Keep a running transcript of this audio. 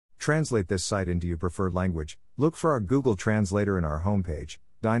Translate this site into your preferred language. Look for our Google Translator in our homepage,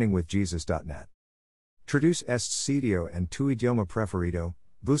 diningwithjesus.net. Traduce este sitio en tu idioma preferido.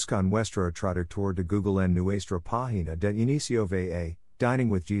 Busca nuestro traductor de Google en nuestra página de inicio va,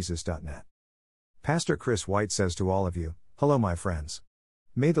 diningwithjesus.net. Pastor Chris White says to all of you, hello my friends.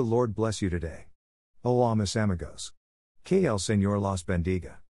 May the Lord bless you today. Hola mis amigos. Que el Señor los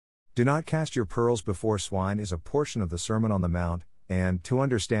bendiga. Do not cast your pearls before swine is a portion of the Sermon on the Mount, and, to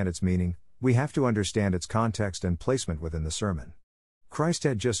understand its meaning, we have to understand its context and placement within the sermon. Christ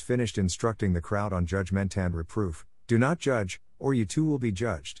had just finished instructing the crowd on judgment and reproof. Do not judge, or you too will be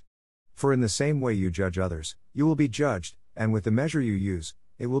judged. For in the same way you judge others, you will be judged, and with the measure you use,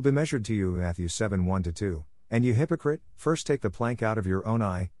 it will be measured to you. Matthew 7:1-2. And you hypocrite, first take the plank out of your own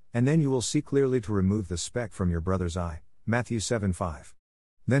eye, and then you will see clearly to remove the speck from your brother's eye. Matthew 7:5.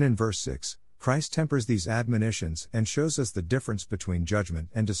 Then in verse 6, Christ tempers these admonitions and shows us the difference between judgment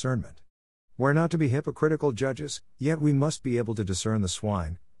and discernment. We're not to be hypocritical judges, yet we must be able to discern the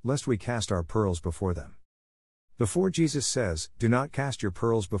swine, lest we cast our pearls before them. Before Jesus says, do not cast your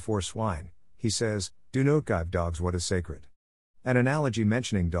pearls before swine, he says, do not give dogs what is sacred. An analogy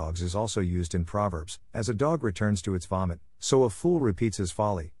mentioning dogs is also used in Proverbs, as a dog returns to its vomit, so a fool repeats his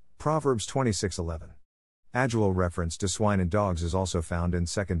folly, Proverbs 26:11. Actual reference to swine and dogs is also found in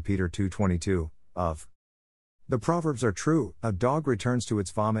 2 Peter 2:22, of. The proverbs are true, a dog returns to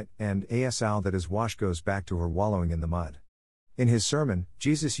its vomit, and a sow that is washed goes back to her wallowing in the mud. In his sermon,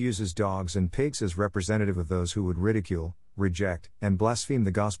 Jesus uses dogs and pigs as representative of those who would ridicule, reject, and blaspheme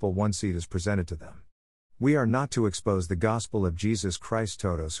the gospel one seed is presented to them. We are not to expose the gospel of Jesus Christ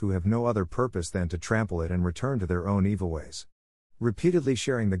to those who have no other purpose than to trample it and return to their own evil ways. Repeatedly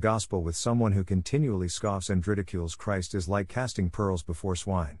sharing the gospel with someone who continually scoffs and ridicules Christ is like casting pearls before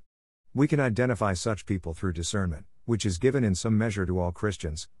swine. We can identify such people through discernment, which is given in some measure to all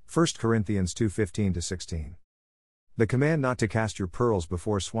Christians, 1 Corinthians 2:15-16. The command not to cast your pearls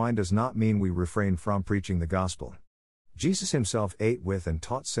before swine does not mean we refrain from preaching the gospel. Jesus himself ate with and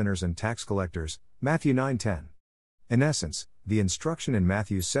taught sinners and tax collectors, Matthew 9:10. In essence, the instruction in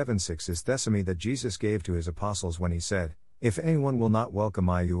Matthew 7:6 is thesemy that Jesus gave to his apostles when he said, if anyone will not welcome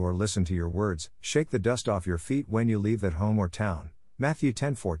you or listen to your words, shake the dust off your feet when you leave that home or town, Matthew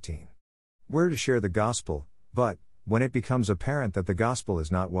 10:14. We're to share the gospel, but, when it becomes apparent that the gospel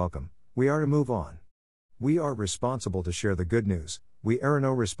is not welcome, we are to move on. We are responsible to share the good news, we are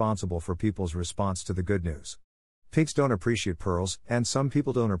no responsible for people's response to the good news. Pigs don't appreciate pearls, and some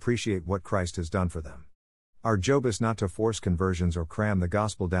people don't appreciate what Christ has done for them. Our job is not to force conversions or cram the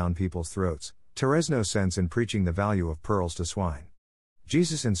gospel down people's throats. There is no sense in preaching the value of pearls to swine.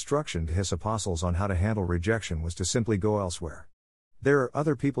 Jesus' instruction to his apostles on how to handle rejection was to simply go elsewhere. There are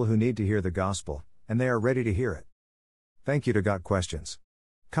other people who need to hear the gospel, and they are ready to hear it. Thank you to Got Questions.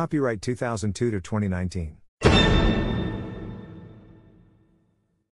 Copyright 2002 to 2019.